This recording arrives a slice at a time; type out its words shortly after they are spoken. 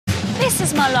This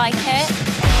is more like it.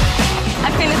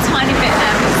 I feel a tiny bit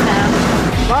nervous now.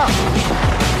 Wow.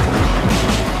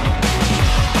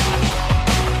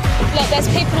 Look, there's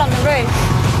people on the roof.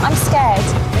 I'm scared.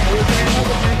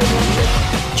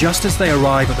 Just as they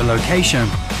arrive at the location,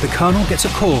 the Colonel gets a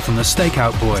call from the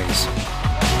stakeout boys.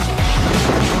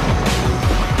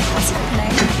 What's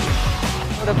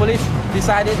happening? The police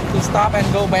decided to stop and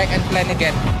go back and plan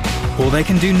again. All they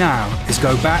can do now is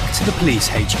go back to the police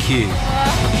HQ.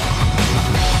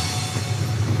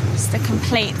 It's a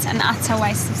complete and utter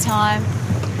waste of time.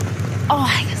 Oh,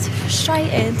 I get so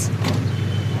frustrated.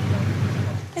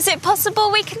 Is it possible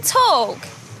we can talk?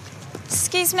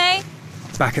 Excuse me?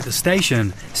 Back at the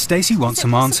station, Stacey wants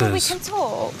some answers. We can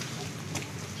talk.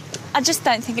 I just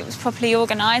don't think it was properly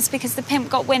organised because the pimp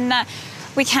got wind that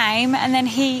we came and then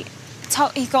he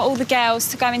got all the girls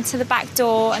to go into the back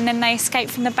door and then they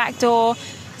escaped from the back door.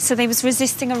 So they was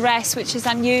resisting arrest, which is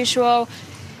unusual.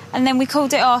 And then we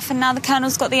called it off and now the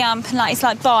Colonel's got the ump and he's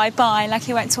like, bye, like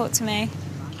he won't talk to me.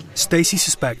 Stacey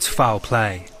suspects foul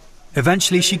play.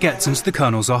 Eventually she gets into the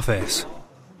Colonel's office.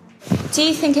 Do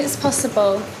you think it's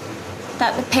possible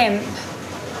that the pimp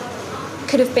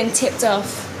could have been tipped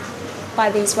off by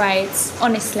these raids?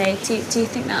 Honestly, do you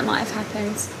think that might have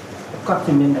happened?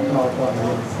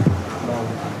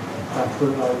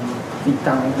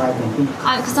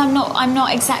 Because I'm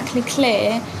not exactly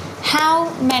clear how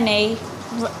many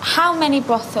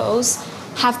brothels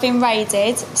have been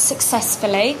raided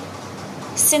successfully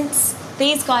since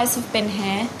these guys have been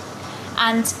here,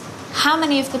 and how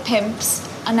many of the pimps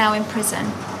are now in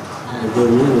prison?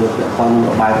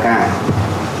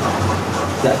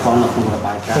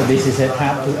 So this is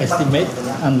hard to estimate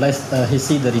unless he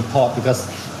sees the report, because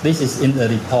this is in the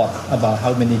report about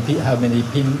how many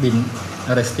pimps been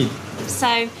arrested.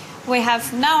 So we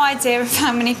have no idea of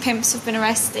how many pimps have been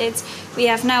arrested. We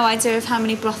have no idea of how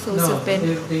many brothels have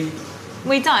been.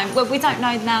 We don't. Well, we don't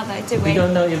know now, though, do we? We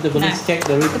don't know if the police check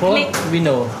the report. We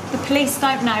know. The police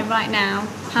don't know right now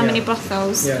how many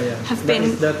brothels have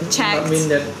been checked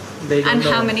and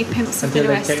how many pimps have been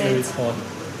arrested. Check the report.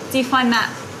 Do you find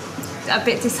that a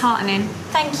bit disheartening?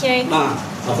 Thank you.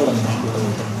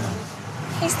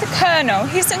 He's the Colonel.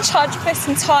 He's in charge of this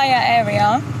entire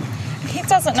area. He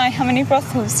doesn't know how many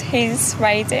brothels he's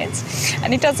raided,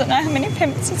 and he doesn't know how many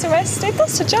pimps he's arrested.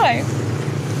 That's a joke.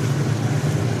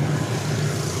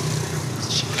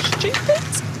 Stupid.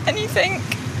 And you think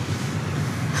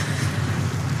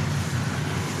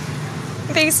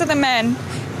these are the men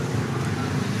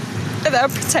that are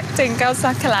protecting girls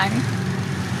like Alang?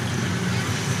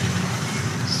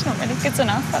 It's not really good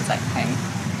enough, I don't think.